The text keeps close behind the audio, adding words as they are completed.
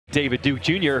David Duke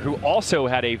Jr., who also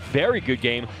had a very good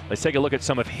game. Let's take a look at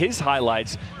some of his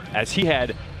highlights as he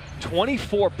had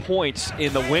 24 points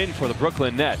in the win for the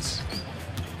Brooklyn Nets.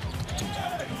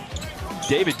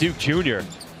 David Duke Jr.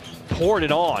 poured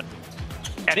it on.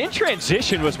 And in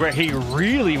transition was where he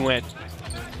really went.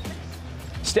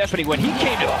 Stephanie, when he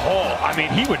came to the hole, I mean,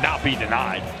 he would not be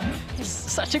denied. It's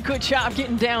such a good job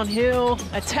getting downhill,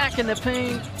 attacking the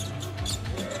paint.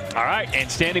 All right, and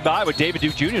standing by with David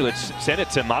Duke Jr., let's send it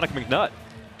to Monica McNutt.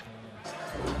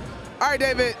 All right,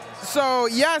 David, so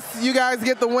yes, you guys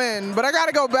get the win, but I got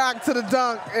to go back to the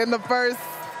dunk in the first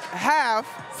half,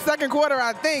 second quarter,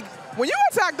 I think. When you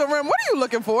attack the rim, what are you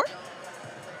looking for?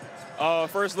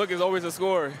 First look is always a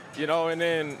score, you know, and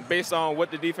then based on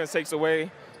what the defense takes away,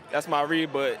 that's my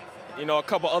read. But, you know, a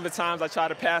couple other times I tried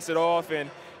to pass it off, and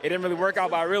it didn't really work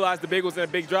out, but I realized the big was in a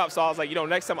big drop, so I was like, you know,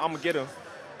 next time I'm going to get him.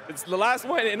 It's the last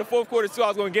one in the fourth quarter, too, I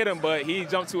was going to get him, but he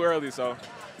jumped too early, so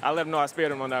I let him know I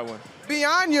spared him on that one.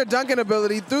 Beyond your dunking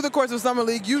ability, through the course of Summer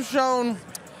League, you've shown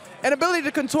an ability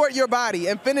to contort your body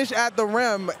and finish at the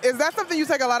rim. Is that something you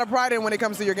take a lot of pride in when it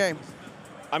comes to your game?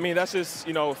 I mean, that's just,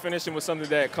 you know, finishing was something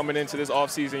that coming into this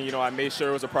offseason, you know, I made sure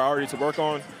it was a priority to work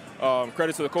on.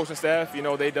 Credit to the coaching staff, you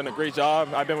know, they've done a great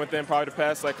job. I've been with them probably the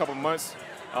past, like, couple months,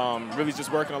 really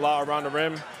just working a lot around the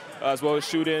rim, as well as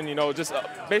shooting, you know, just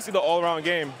basically the all-around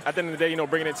game. At the end of the day, you know,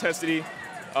 bringing intensity.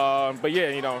 But, yeah,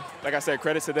 you know, like I said,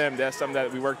 credit to them. That's something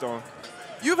that we worked on.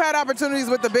 You've had opportunities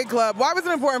with the big club. Why was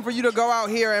it important for you to go out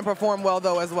here and perform well,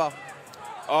 though, as well?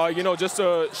 You know, just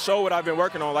to show what I've been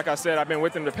working on. Like I said, I've been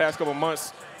with them the past couple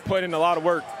months, putting in a lot of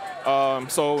work.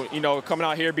 So, you know, coming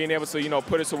out here, being able to, you know,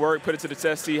 put it to work, put it to the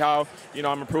test, see how, you know,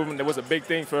 I'm improving. That was a big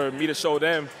thing for me to show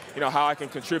them, you know, how I can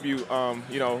contribute,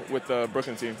 you know, with the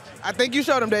Brooklyn team. I think you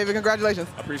showed them, David. Congratulations.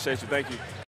 I appreciate you. Thank you.